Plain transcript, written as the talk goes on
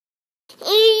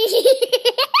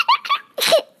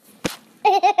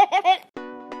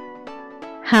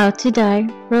How to dye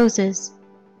roses.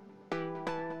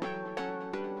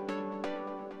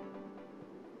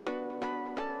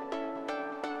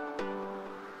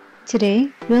 Today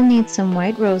we'll need some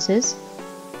white roses,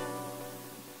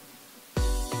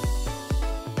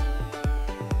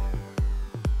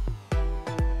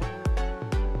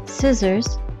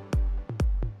 scissors,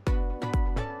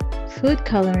 food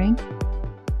coloring,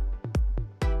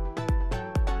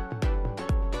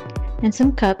 and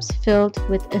some cups filled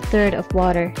with 1/3 of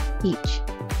water each.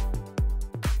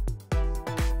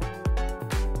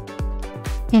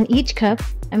 In each cup,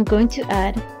 I'm going to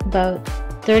add about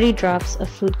 30 drops of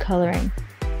food coloring.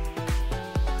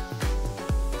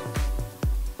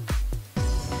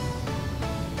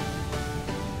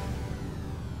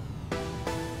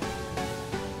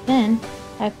 Then,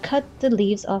 I've cut the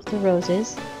leaves off the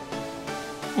roses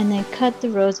and then cut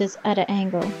the roses at an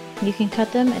angle. You can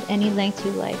cut them at any length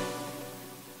you like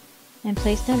and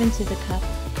place them into the cup.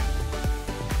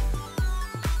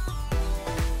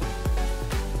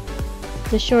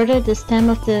 The shorter the stem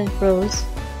of the rose,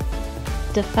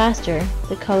 the faster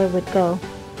the color would go.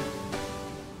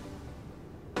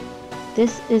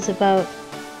 This is about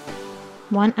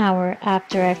 1 hour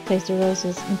after I've placed the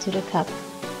roses into the cup.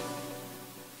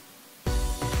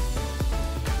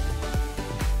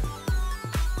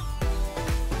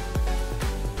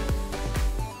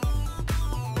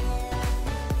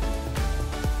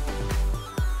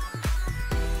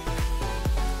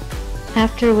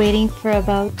 After waiting for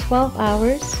about 12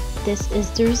 hours, this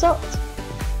is the result.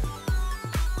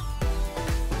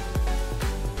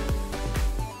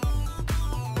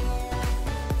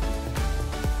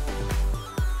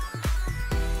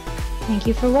 Thank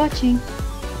you for watching.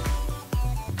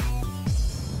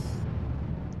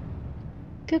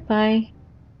 Goodbye.